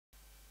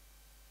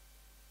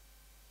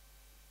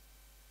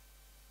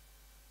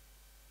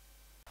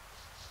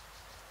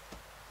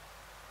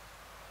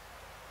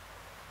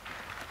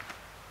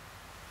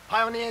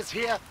Pioneers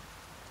here.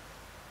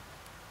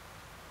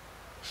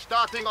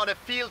 Starting on a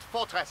field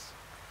fortress.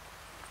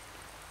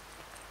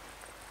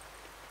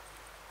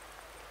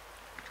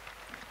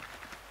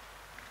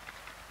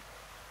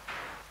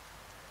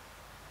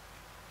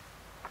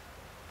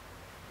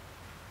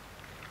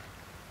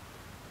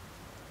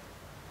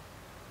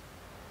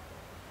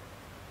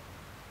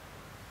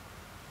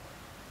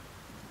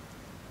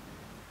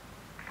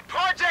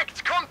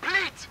 Project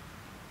complete!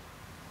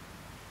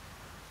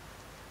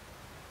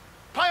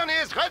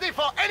 Pioneers ready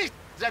for any...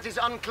 That is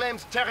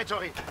unclaimed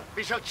territory.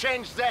 We shall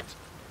change that.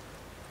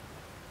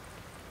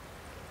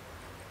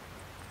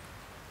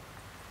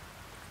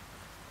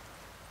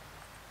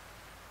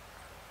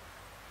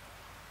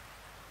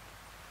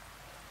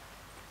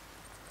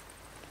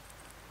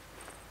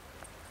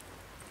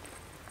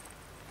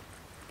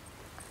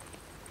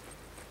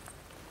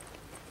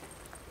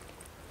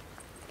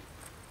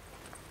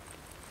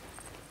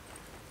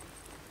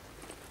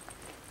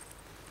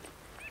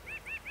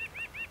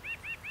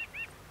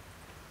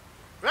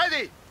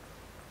 Ready!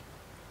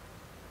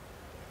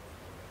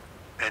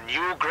 A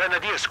new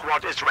Grenadier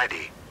squad is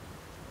ready.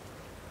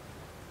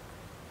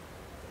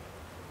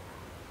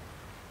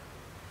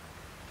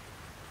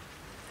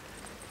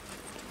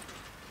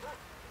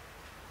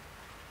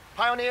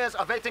 Pioneers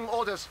awaiting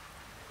orders.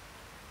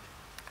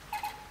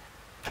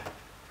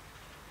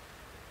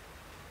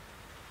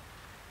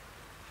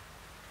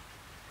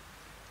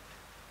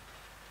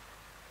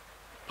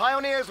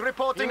 Pioneers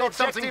reporting on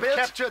something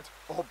captured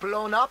or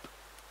blown up.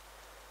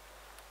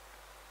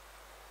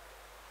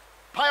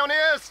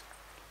 Pioneers!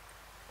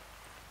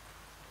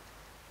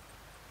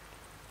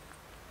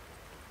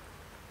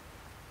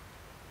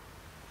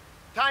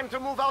 Time to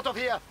move out of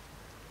here.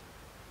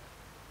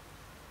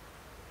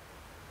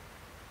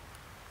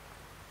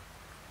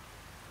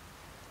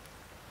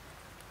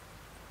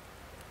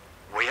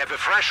 We have a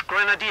fresh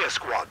Grenadier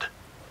squad.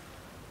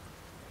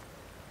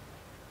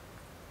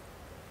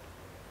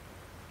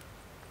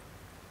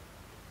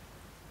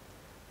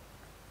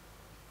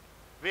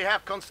 We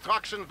have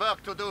construction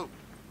work to do.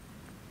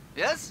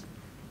 Yes?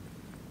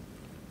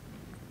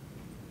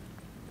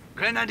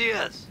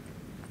 Grenadiers!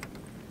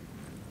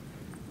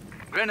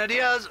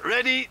 Grenadiers,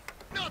 ready!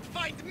 Not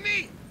fight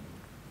me!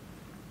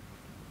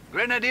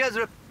 Grenadiers,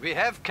 we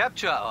have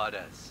capture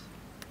orders.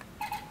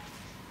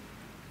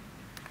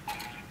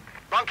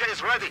 Bunker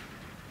is ready.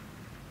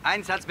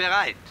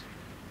 Einsatzbereit.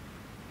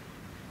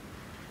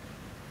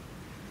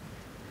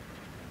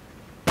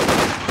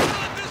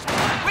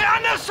 We're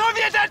under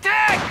Soviet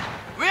attack!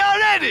 We are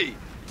ready!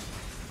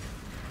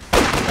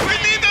 We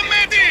need a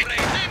medic!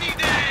 Any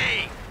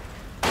day!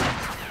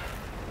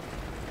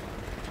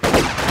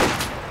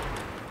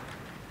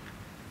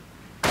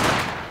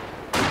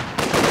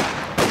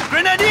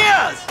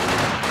 Grenadiers!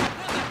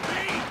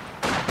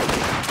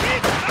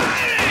 Keep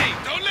firing!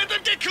 Don't let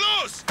them get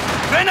close!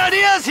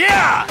 Grenadiers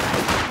here!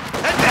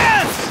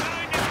 Advance!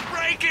 Line is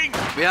breaking!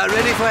 We are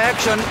ready for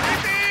action.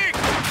 Medic!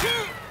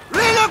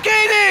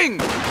 Relocating!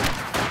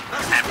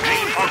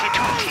 MG42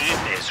 team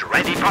is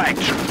ready for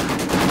action.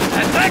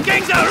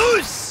 Attacking the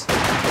Rus!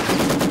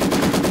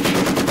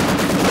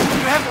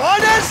 You have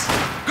orders?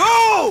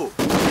 Go!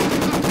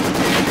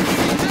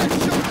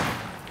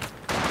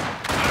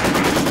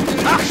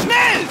 Mach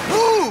schnell!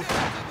 Move!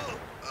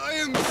 I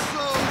am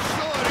so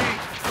sorry!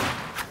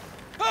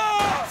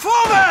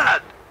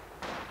 Forward!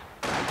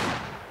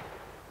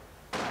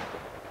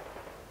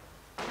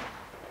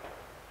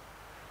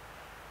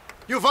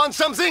 You want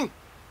something?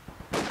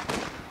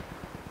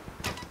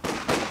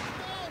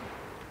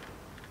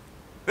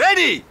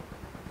 Ready!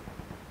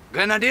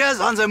 Grenadiers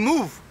on the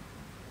move!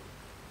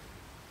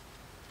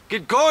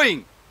 Get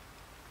going!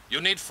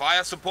 You need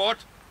fire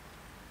support?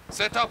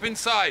 Set up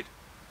inside.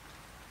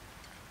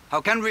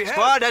 How can we help?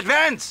 Squad,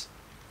 advance!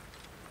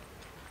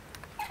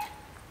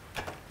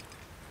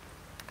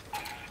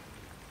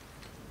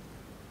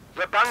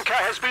 The bunker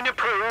has been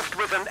approved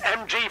with an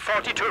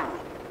MG42.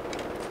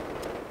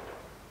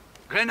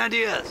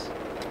 Grenadiers!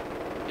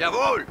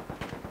 Jawohl!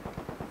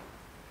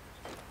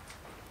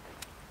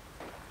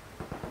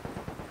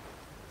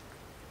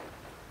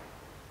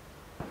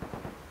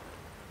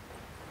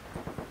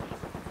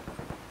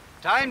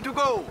 Time to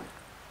go!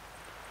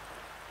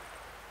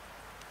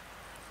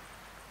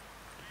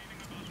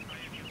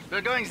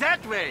 We're going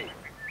that way!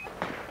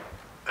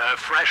 A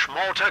fresh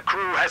mortar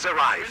crew has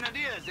arrived.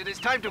 Grenadiers, it is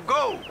time to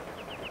go!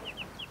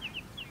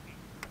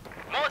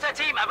 Mortar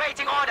team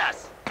awaiting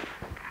orders.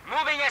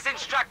 Moving as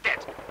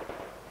instructed.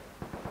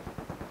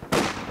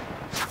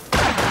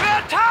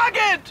 We're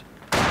target!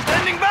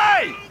 Standing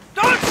by!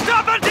 Don't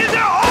stop until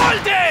they're all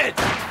dead!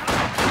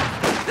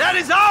 That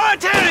is our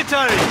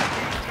territory!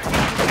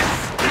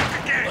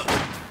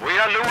 We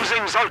are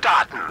losing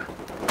Soldaten.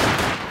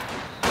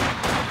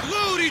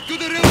 Load to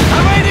the river!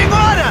 Awaiting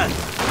orders!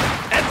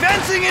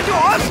 Advancing into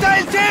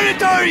hostile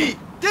territory!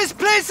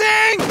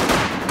 Displacing!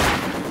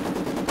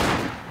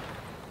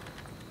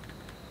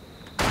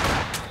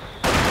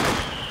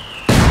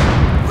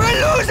 We're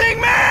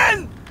losing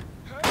men!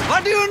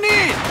 What do you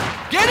need?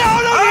 Get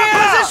out of here!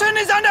 Our position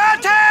is under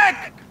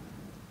attack!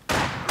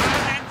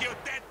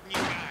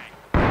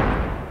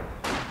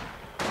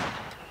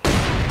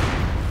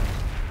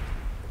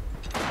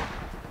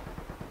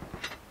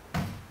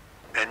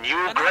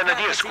 new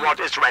Grenadier squad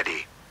is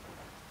ready.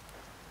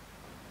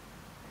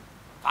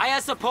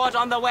 Fire support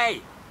on the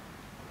way.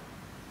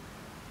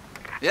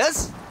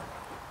 Yes?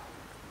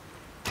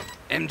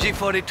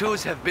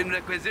 MG-42s have been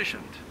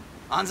requisitioned.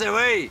 On their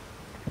way.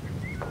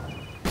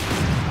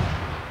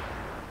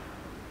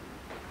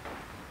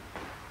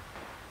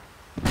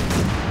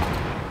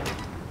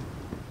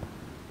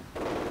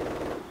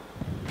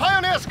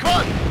 Pioneer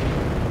squad!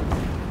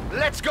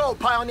 Let's go,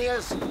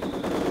 pioneers!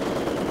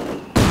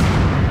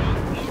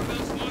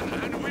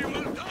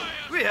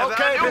 We have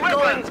Okay, our new we're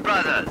weapons, going.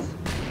 brothers.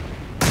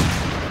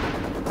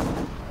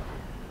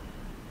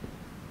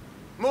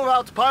 Move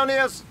out,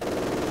 pioneers!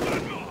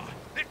 One more!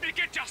 Let me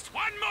get just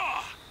one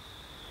more!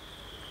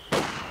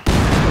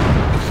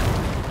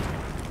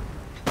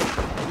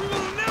 We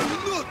will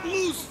never not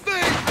lose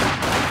faith.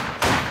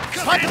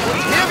 Fight!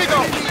 Here we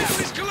go!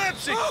 It's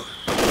collapsing.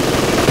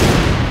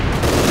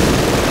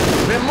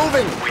 We're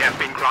moving! We have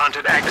been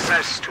granted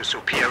access to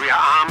superior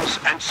arms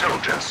and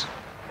soldiers.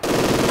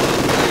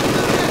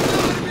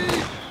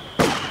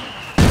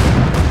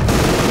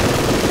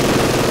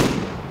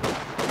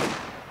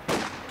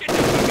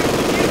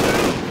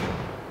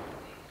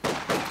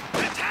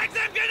 Attack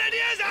them,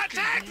 Grenadiers!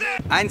 Attack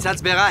them!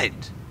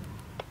 Einsatzbereit.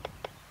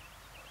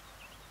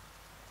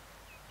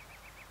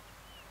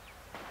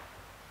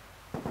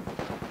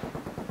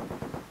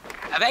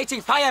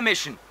 Awaiting fire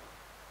mission.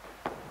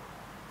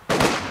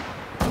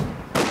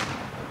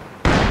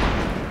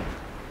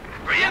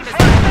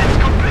 Reinforcements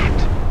complete!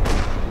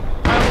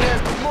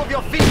 Pioneers, move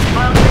your feet,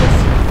 pioneers!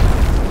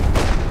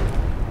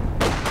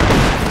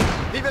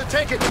 We will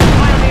take it!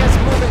 Pioneers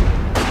moving!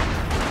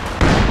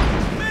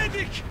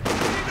 Medic!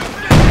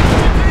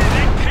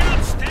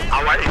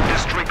 Our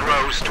industry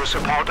grows to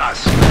support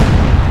us.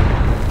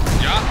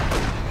 Ja?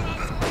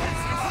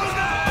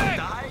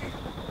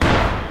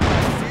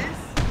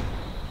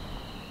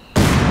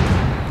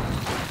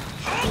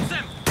 Hold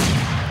them!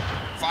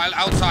 File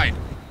outside.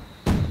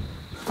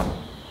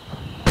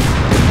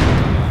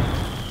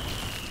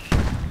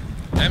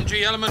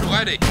 MG element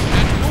ready.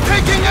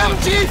 Taking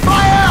MG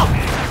fire!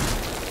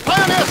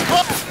 Pioneer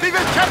squad, we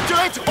will capture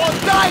it or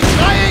die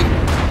trying!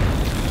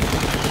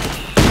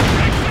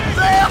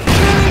 They're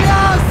killing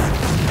us!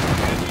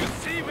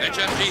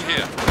 HMG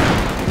here.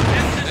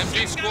 MG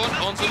squad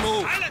on the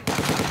move.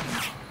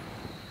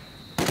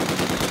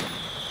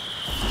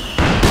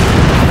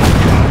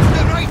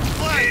 The right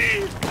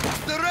flank!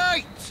 The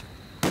right!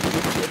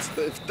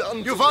 They've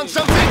done. You found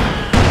something?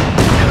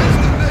 Where's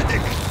the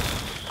medic?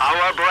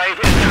 Our brave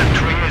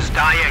infantry is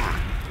dying.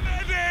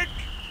 Medic!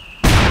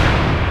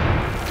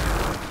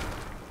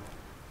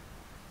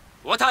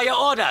 What are your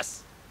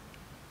orders?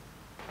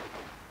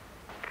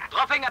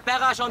 Dropping a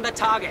barrage on the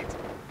target.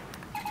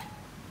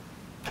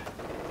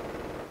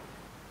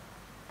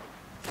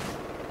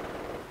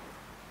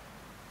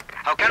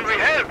 How can we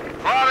help?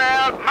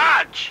 Forward,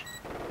 march!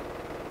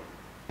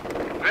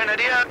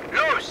 Grenadier,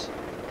 loose!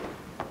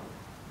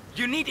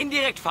 You need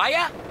indirect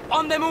fire?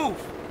 On the move.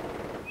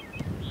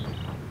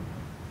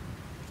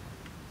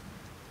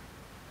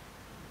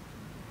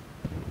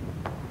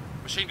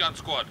 Machine gun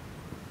squad.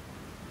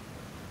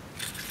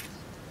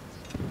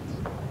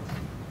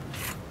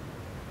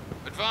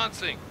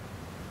 Advancing.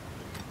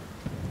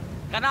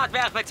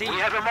 Granatwerfer team. We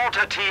have a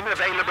mortar team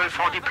available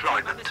for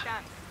deployment.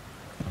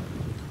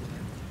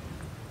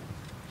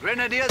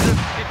 Grenadiers,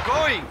 get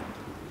going!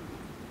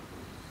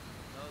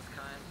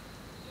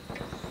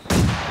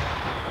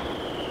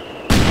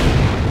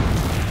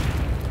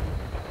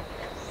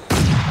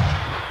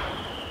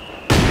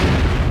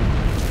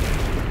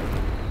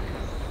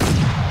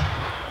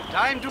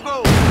 Time to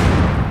go!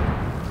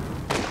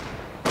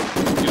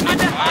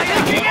 Under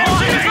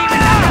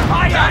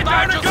fire!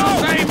 Time to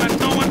go! Same and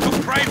no one to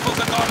pray for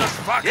the goddess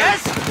fuckers.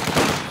 Yes!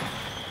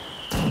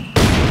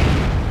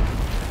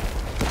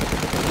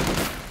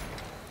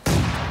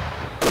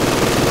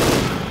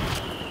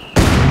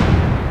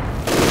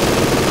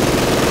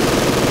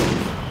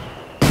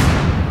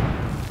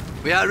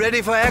 We are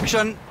ready for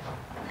action.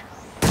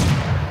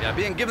 We are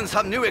being given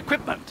some new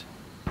equipment.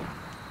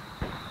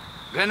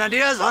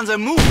 Grenadiers on the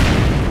move!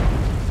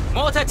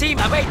 Mortar team,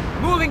 await.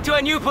 Moving to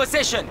a new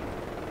position.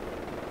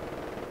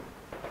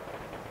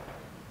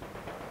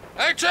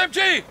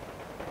 HMG!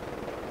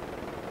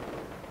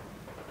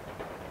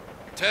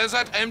 Tear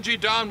that MG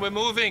down, we're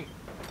moving.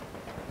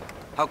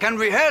 How can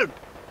we help?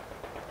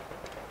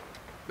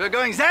 We're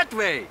going that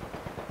way.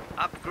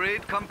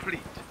 Upgrade complete.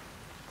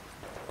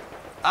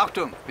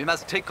 Achtung, we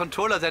must take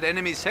control of that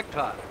enemy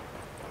sector.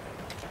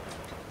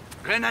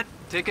 Grenade,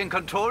 taking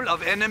control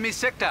of enemy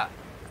sector.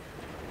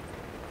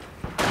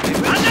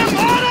 Under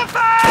mortar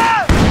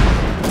fire!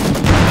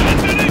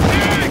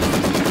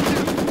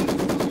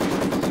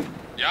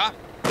 Ja?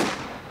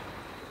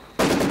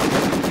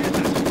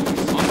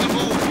 On the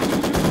move.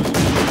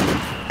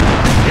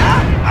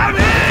 Yeah, I'm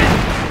in!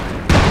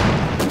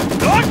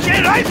 Launch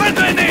a rifle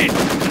grenade!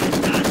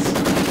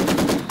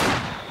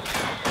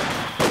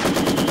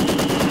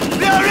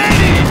 We are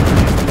ready!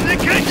 The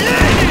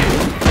grenade!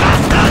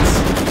 Bastards!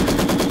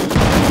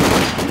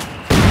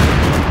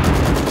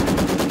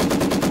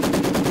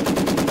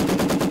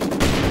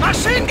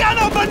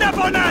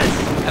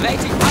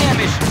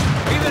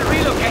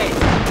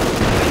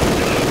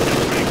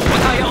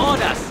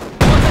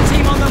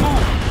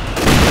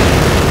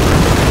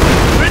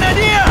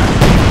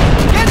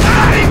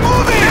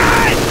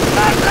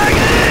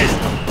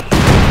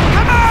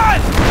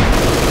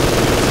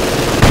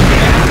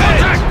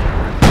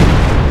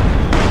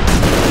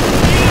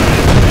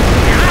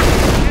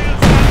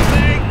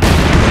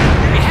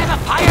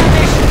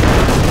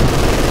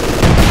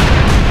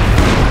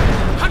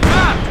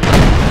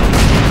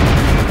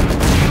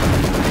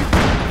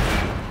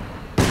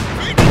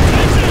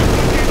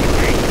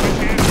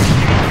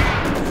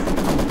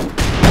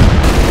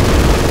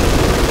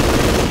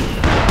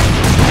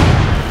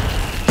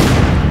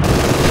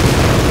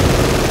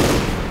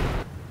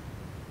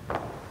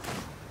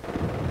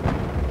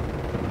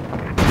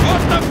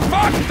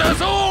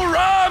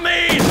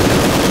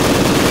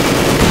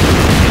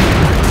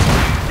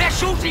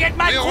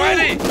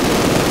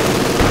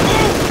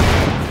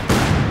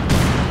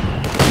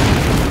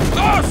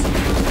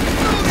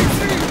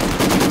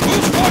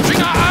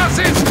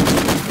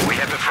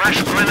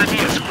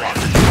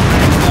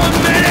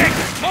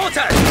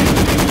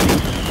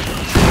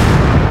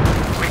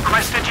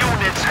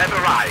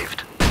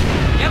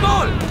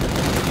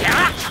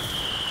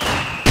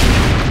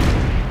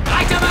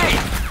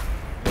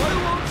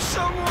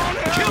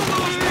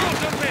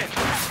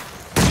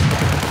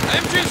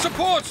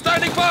 support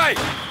standing by!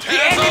 The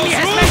enemy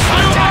has made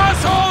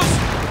contact! Assholes!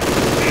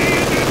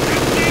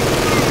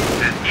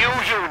 The new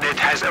unit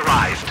has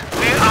arrived.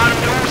 We are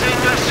losing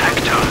the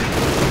sector.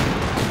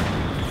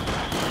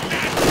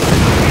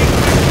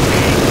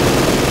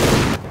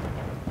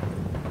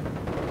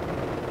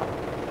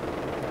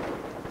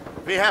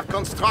 We have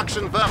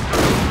construction work to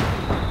do.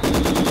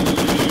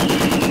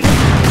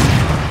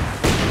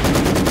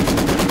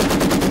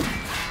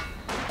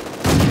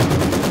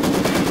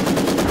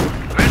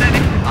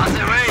 On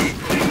the way!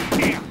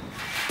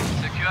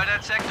 Secure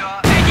that sector.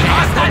 Taking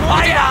hostile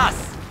fire!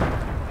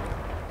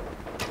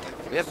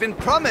 We have been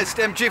promised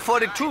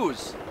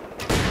MG42s.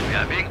 We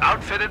are being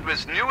outfitted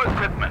with new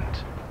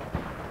equipment.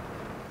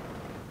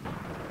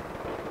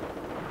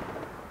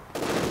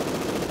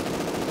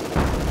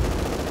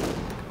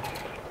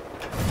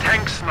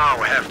 Tanks now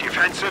have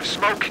defensive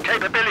smoke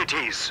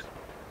capabilities.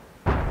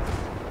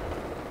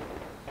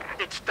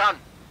 It's done.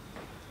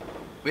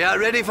 We are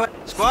ready for...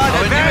 Squad,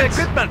 our new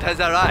equipment has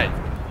arrived.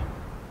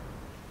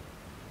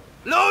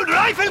 Load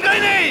rifle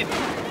grenade!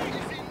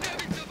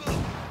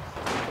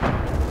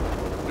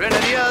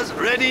 Grenadiers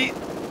ready.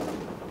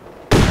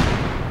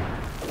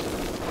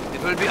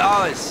 It will be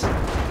ours.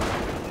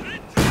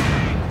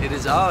 It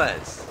is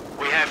ours.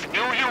 We have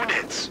new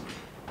units.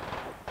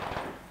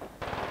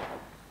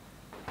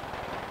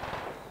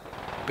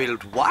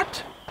 Build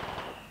what?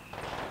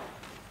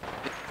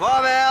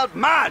 Forward,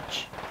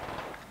 march!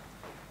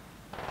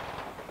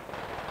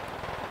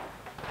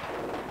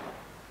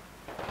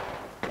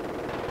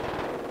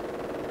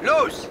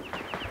 Los!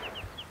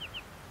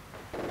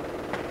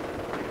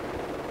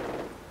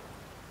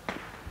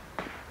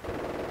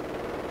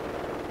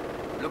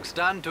 Looks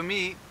done to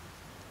me.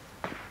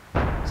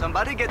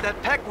 Somebody get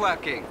that pack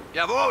working.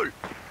 Jawohl!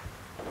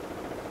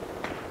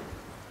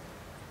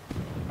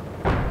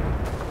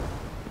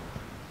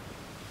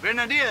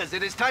 Grenadiers,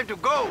 it is time to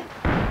go!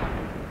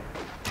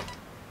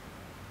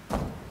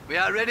 We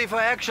are ready for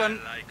action.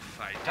 I like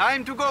fighting.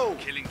 Time to go!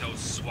 Killing those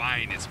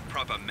swine is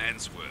proper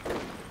man's work.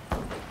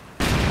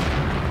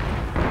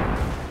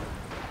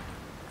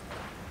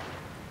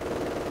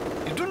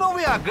 You do know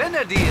we are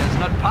grenadiers,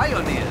 not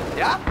pioneers,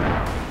 yeah?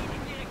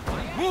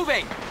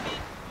 Moving!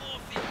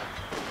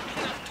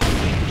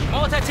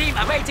 Mortar team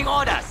awaiting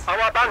orders!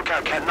 Our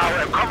bunker can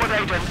now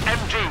accommodate an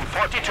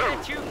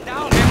MG42. Tube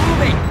down! We're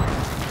moving!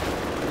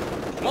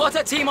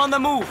 Mortar team on the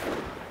move!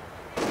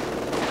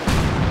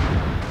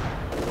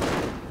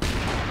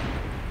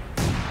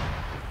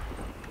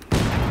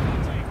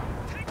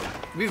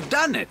 We've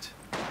done it!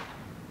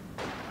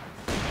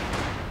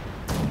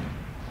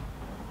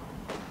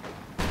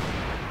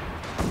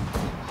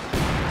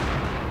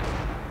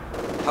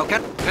 How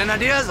can...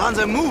 Grenadiers on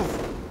the move!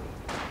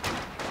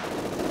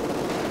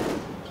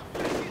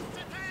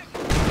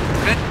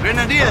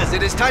 Grenadiers,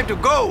 it is time to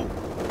go!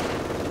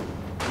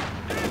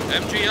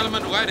 MG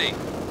element ready.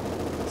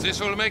 This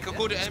will make a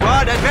good...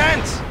 Squad,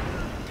 advance!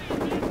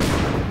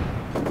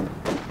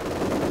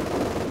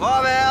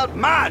 Forward,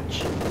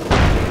 march!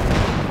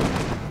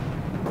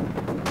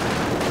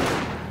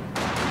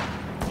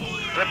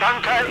 The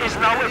bunker is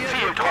now a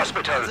field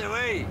hospital. The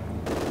way.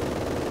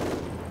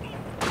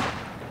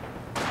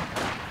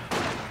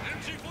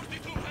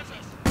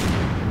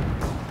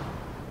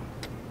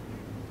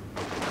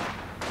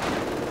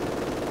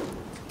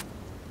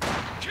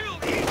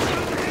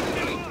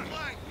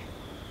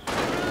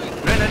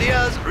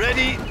 Grenadiers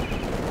ready.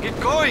 Get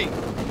going.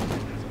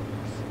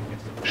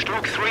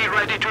 Stug 3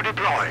 ready to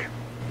deploy.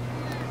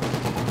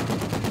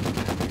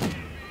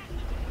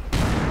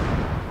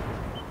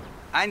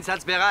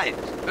 Einsatzbereit.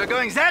 We're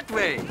going that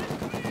way.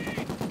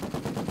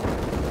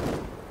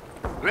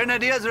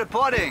 Grenadiers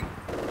reporting.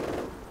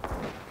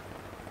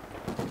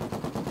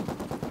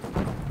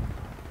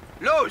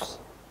 Los!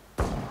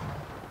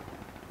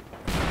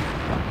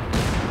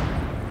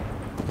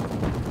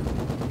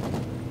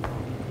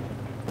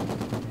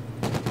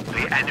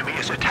 The enemy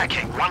is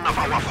attacking one of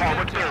our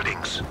forward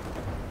buildings.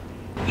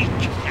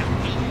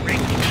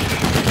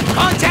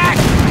 Contact!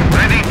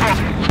 Ready for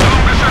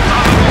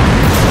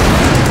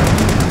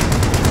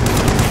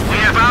We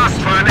have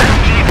asked for an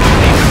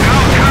MG42.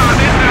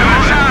 No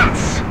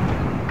chance!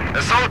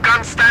 Assault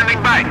gun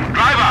standing by.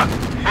 Driver,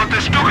 put the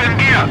Stug in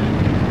gear.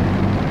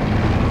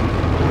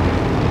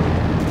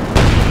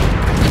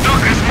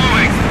 Stug is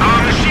moving.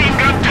 Our machine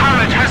gun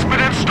turret has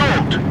been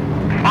installed.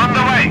 On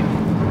the way.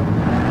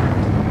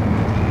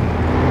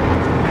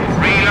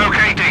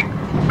 Relocating.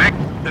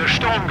 The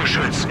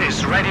Sturmgeschütz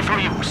is ready for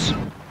use.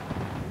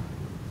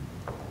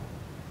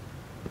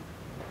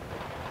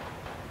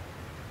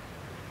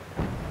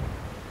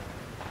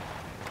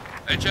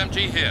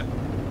 HMG here.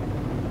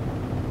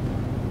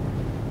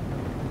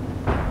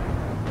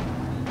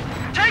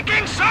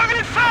 Taking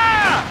Soviet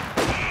fire!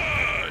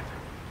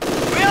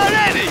 We are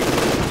ready!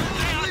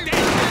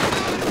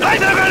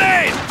 Rifle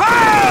grenade!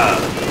 Fire!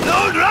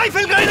 Load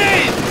rifle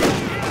grenade!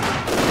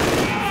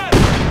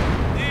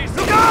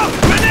 Look out!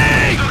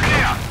 Grenade!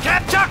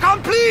 Capture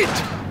complete!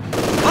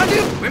 What do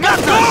you... We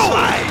must go!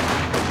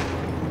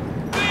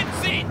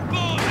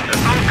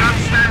 Assault gun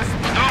stands.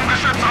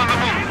 Sturmgeschütz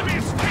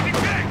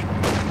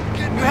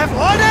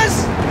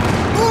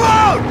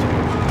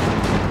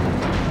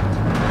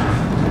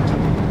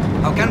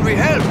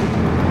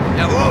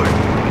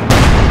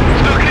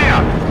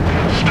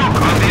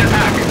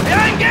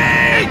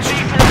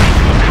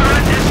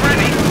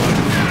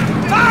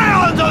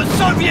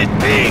Soviet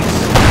pigs!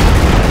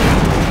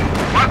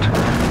 What?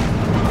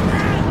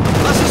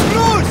 Was ist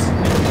los?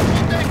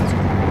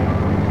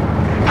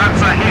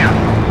 Panzer hier!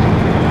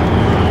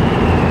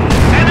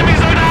 Enemy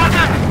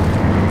Soldaten!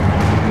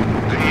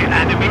 The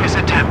enemy is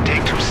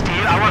attempting to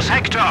steal our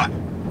sector!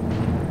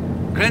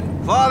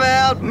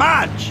 Forward,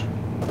 march!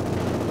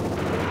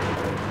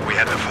 We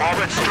have a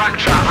forward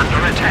structure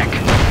under attack.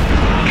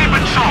 Keep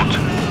it short!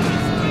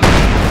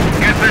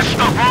 Get this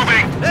stock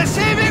moving!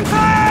 Receiving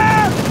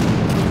fire!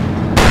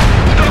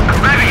 Stock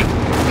ready!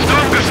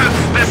 Sturmgeschütz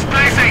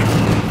displacing!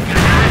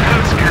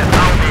 Vehicles can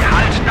now be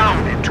held down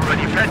into a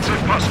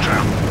defensive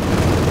posture.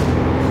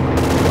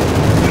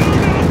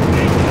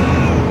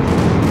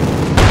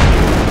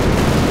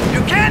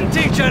 You can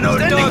teach an old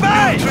dog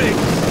new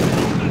tricks!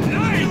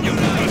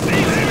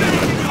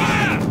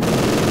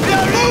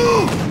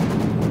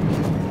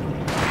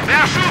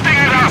 They're shooting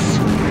at us!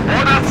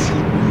 Orders!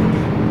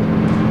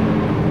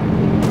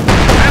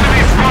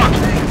 Enemy spot!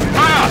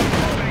 Fire!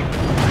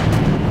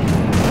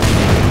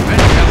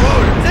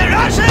 The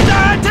Russians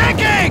are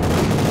attacking!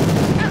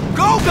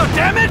 Go,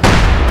 goddammit!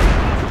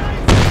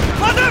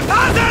 For the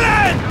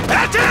fatherland!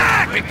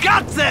 Attack! We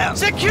got them!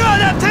 Secure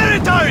their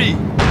territory!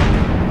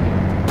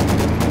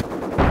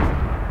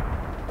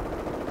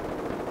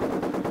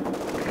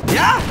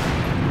 Yeah?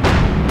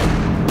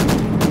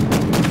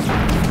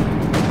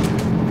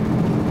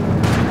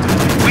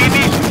 We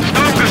need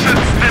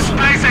Sturmgeschütz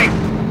displacing!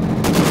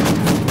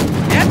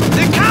 Yep,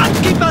 they can't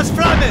keep us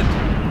from it!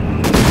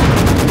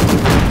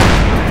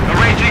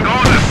 Arranging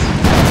orders!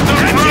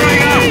 Stock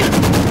rolling out!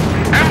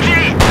 MG!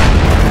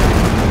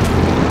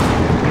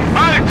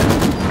 Halt!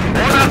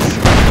 Orders!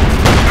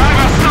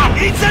 Driver stop!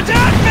 Eat the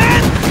dirt,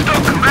 man!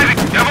 Stock ready!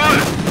 Jawohl!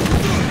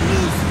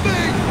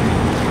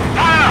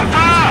 Fire!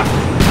 Fire!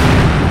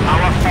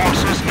 Our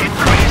forces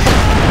increase!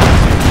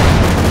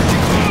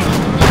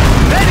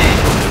 Ready!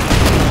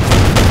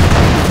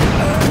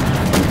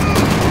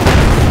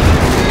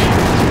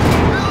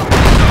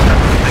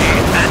 The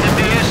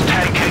enemy is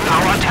taking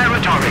our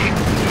territory!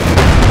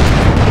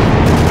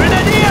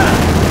 Grenadier!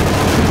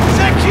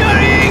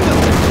 Securing!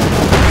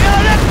 We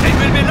are left! It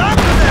will belong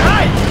to the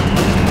right!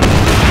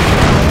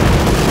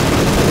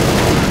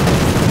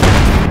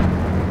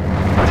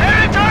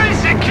 Territory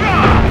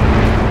secure!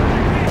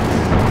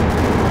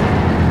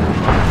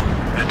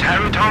 The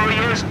territory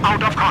is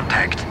out of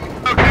contact.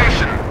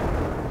 Location.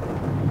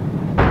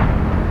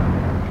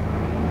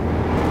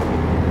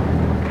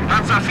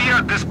 Panzer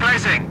IV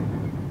displacing.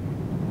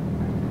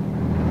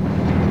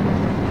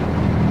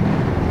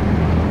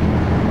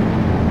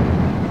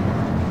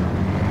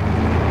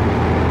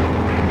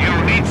 You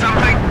need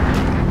something?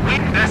 We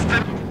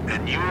destined. A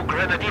new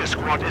grenadier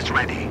squad is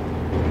ready.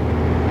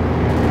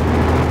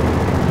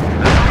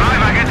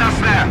 Driver, get us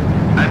there.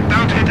 And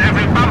don't hit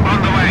every bump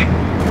on the way.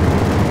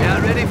 We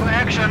are ready for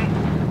action.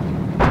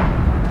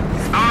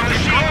 Our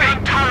machine gun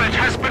turret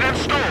has been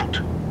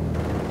installed.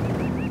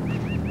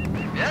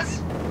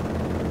 Yes?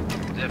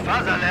 The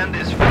fatherland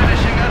is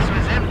furnishing us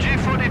with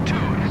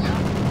MG-42s.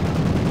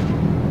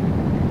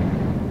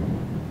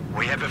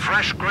 We have a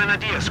fresh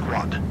grenadier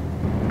squad.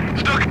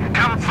 Stuck,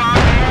 come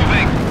fast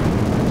moving.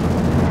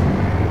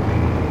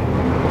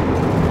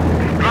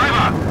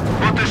 Driver,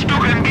 put the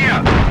Stuck in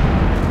gear.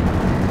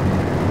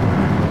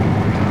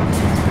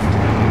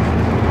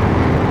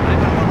 I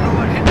don't know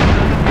what hit us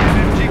with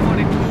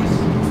MG-42s.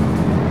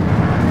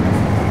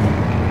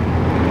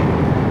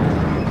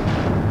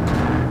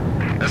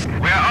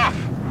 We're off.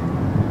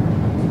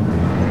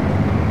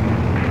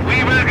 We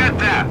will get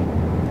there.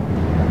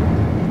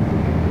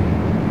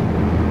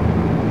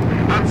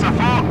 Panzer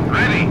IV,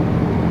 ready.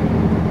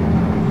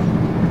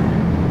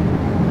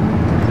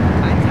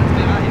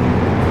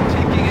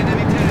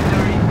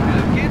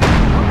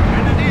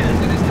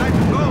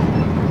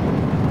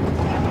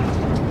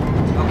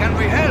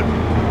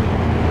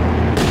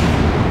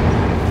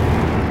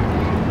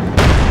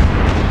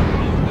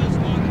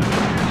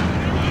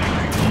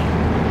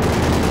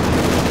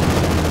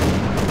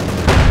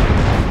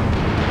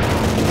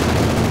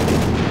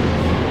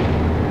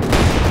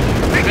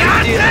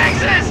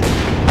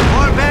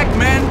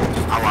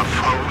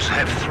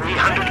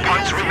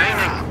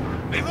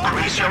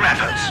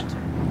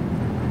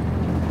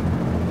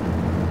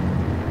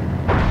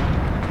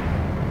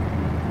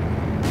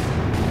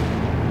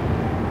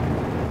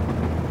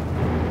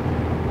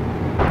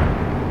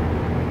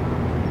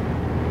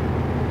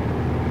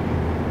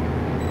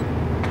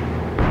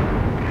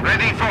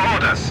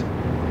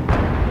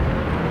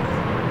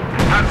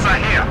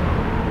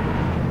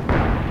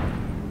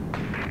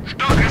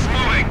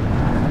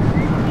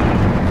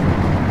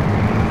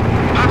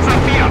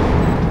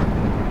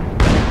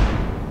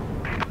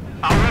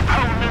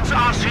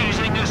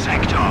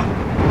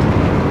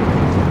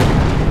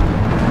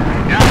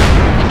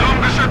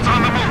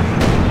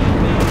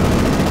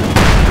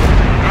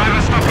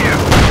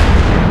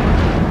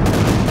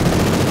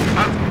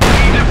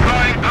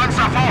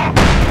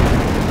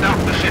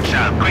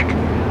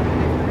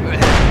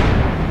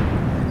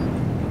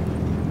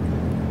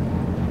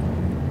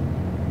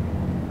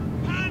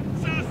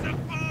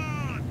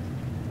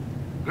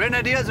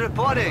 Grenadiers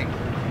reporting.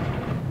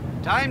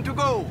 Time to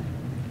go.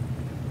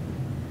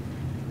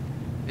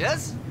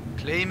 Yes?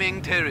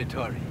 Claiming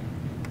territory.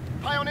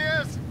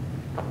 Pioneers!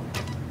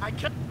 I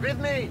kept with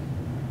me!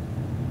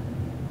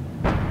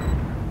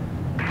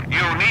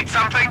 You need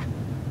something?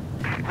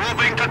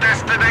 Moving to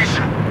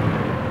destination.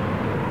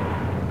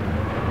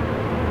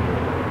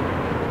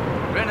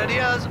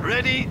 Grenadiers,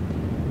 ready.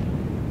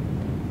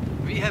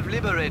 We have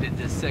liberated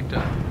this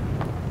sector.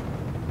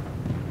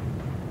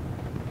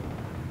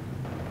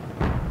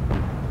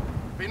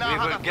 We We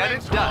will get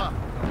it done.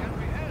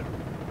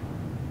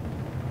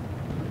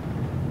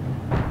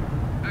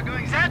 We're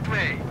going that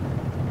way.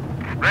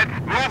 Red,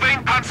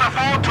 moving Panzer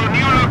IV to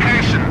new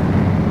location.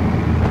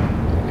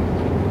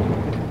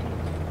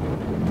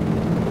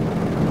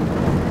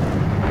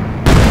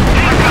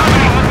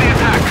 Incoming on the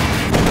attack.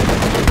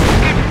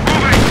 Keep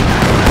moving.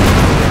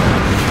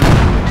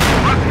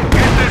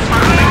 Get this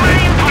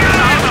fucking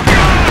Panzer out of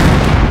here.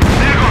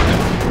 Sehr gut.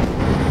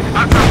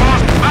 Panzer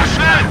IV, mach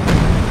schnell.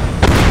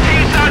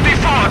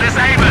 T-34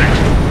 disabled.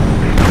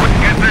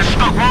 Get this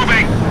stock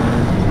moving.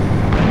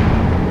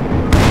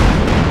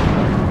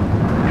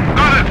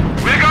 Got it.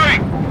 We're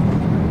going.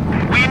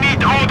 We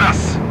need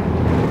orders.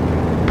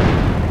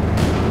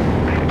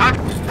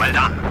 Well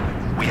done.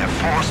 We have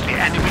forced the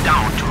enemy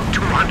down to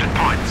 200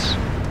 points.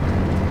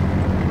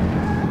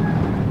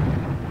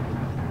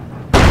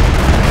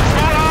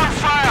 Small arms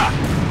fire!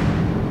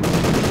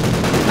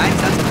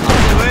 Einsatz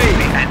on the way.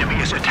 The enemy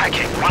is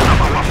attacking one of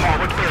our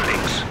forward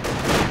buildings.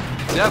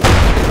 Yep,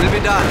 it will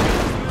be done.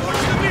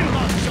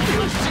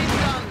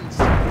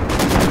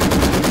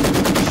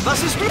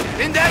 Was ist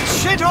in that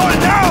shithole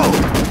now?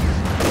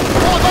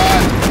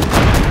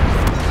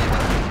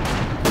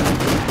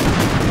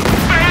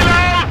 Bail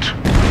out!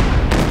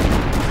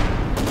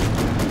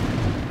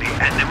 The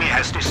enemy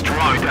has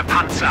destroyed a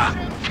Panzer.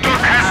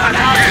 Stuck has the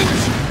target.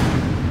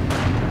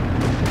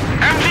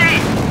 MG!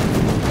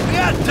 We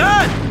are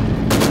done!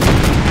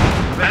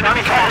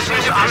 Enemy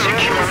forces are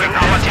securing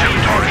our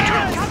territory.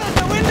 Cover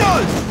the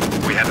windows!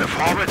 We have a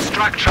forward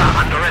structure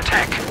under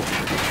attack.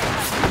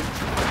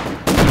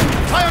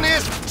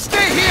 Pioneers,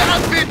 stay here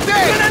and be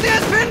dead!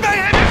 Grenadiers pinned by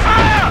heavy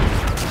fire!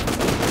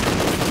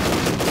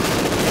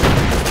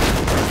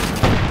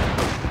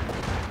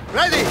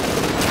 Ready!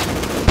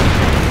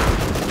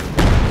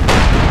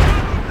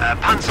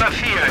 Panzer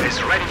IV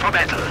is ready for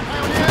battle.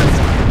 Pioneers!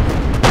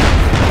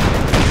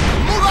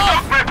 Move Stock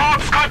out!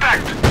 reports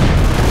contact.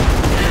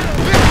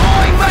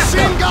 Deploying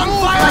machine gun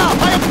fire!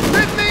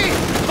 With me!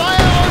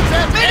 Fire on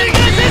them! Meeting The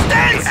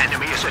resistance!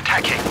 enemy is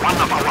attacking one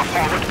of our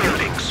forward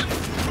buildings.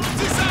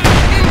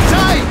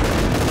 Inside!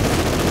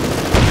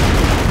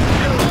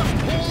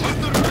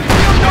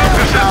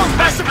 Officers,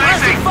 By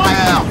suppressing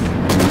fire!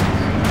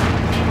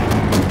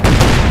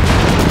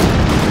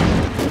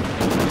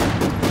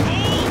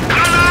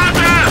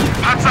 Granate!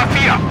 Panzer IV!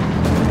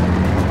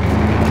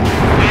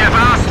 We have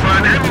asked for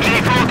an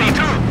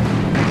MG42.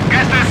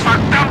 Get this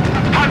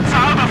verdammten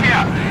Panzer out of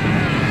here!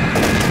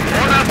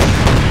 Oder...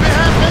 We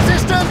have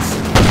resistance!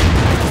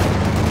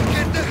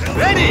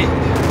 Ready!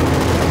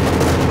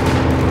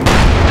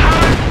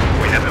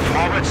 We have a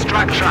forward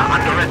structure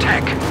under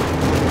attack.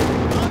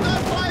 Under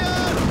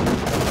fire!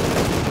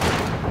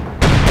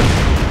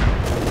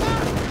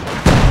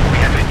 We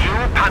have a new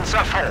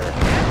Panzer IV.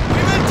 We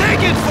will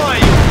take it for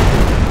you!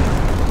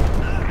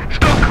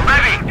 Stuck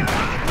ready!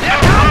 There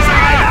comes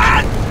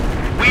Iron!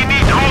 We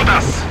need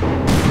orders!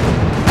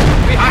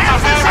 We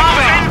have Panzer this IV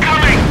over!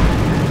 incoming!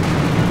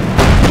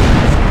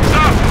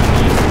 Stop!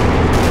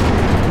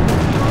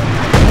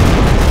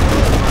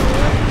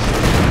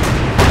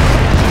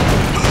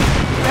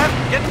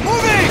 Get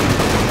moving!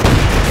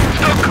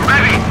 Stuck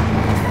ready!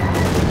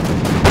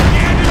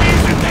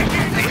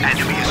 The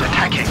enemy is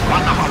attacking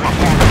one of our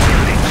forward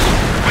buildings.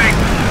 Wait!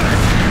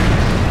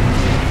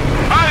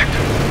 Halt!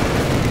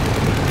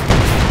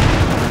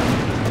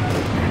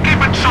 Keep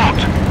it short!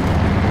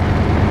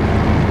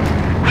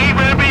 We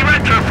will be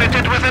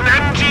retrofitted with an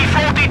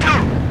MG42!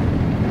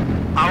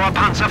 Our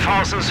panzer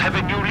forces have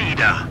a new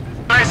leader.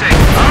 Rising!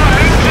 Our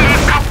engine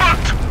is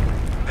kaput!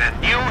 A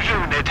new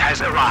unit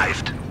has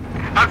arrived.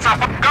 Panzer,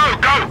 go,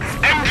 go!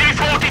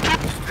 MG42!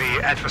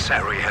 The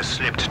adversary has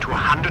slipped to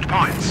 100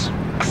 points.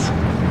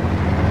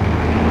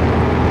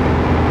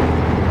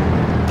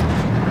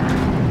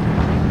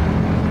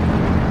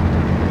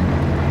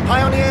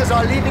 Pioneers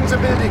are leaving the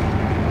building.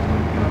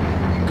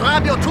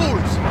 Grab your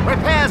tools.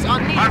 Repairs are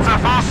needed. Panzer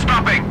IV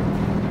stopping!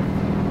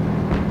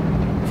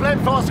 Flame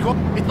force squad.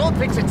 It won't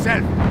fix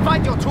itself.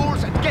 Find your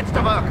tools and get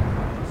to work.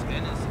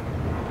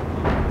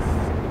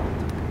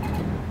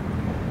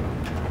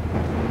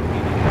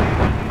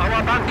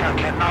 Our bunker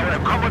can now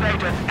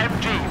accommodate an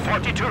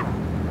MG42.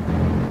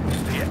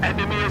 The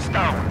enemy is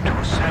down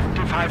to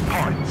 75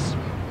 points.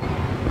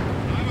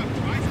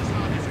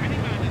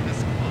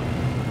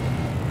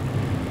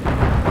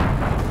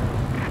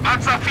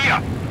 Panzer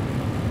IV!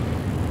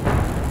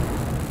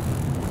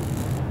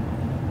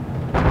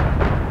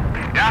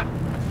 Yeah?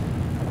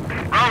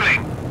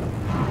 Rolling!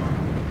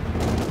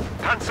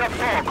 Panzer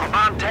IV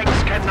command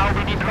tanks can now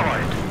be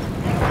deployed.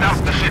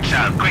 Down the shit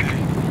shell, quick!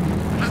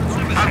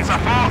 Panzer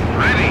 4,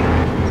 ready!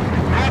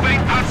 Moving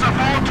Panzer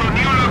 4 to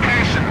new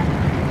location!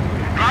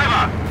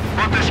 Driver,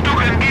 put the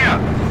Stück in gear!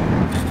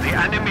 The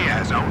enemy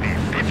has only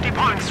 50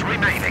 points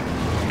remaining.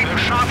 The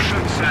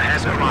sharpshooter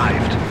has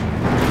arrived.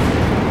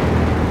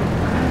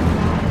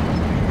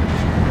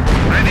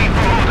 Ready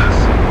for orders.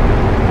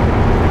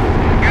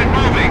 Get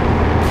moving!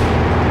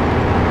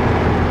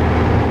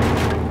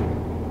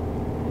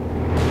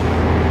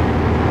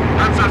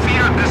 Panzer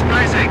 4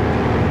 displacing.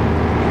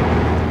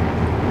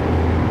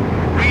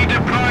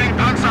 Redeploying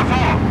Panzer 4.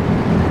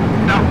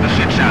 Down the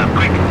shit shell,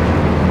 quick!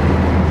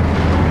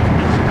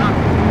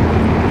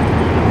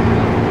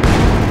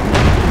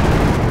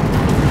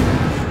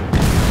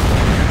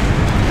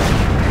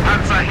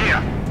 Panzer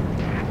here.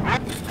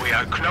 We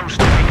are close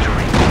to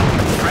victory.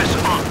 Press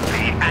on.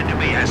 The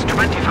enemy has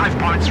 25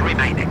 points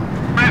remaining.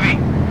 Heavy.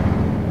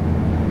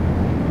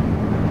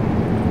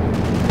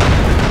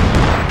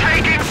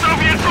 Taking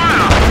Soviet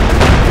fire!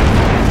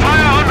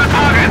 Fire on the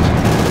target!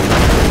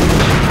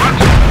 What?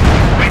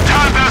 We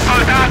turned their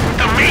Soldaten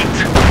to meat!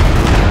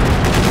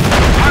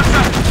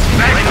 Panzer!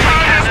 They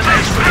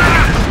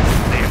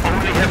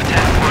only have 10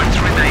 points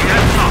remaining.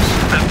 They've lost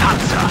the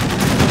Panzer.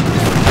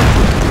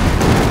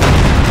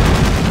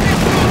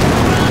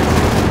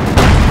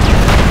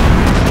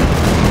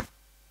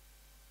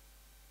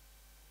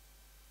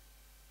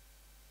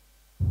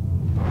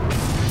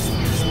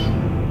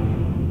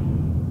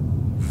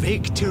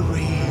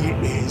 Victory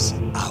is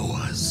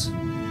ours.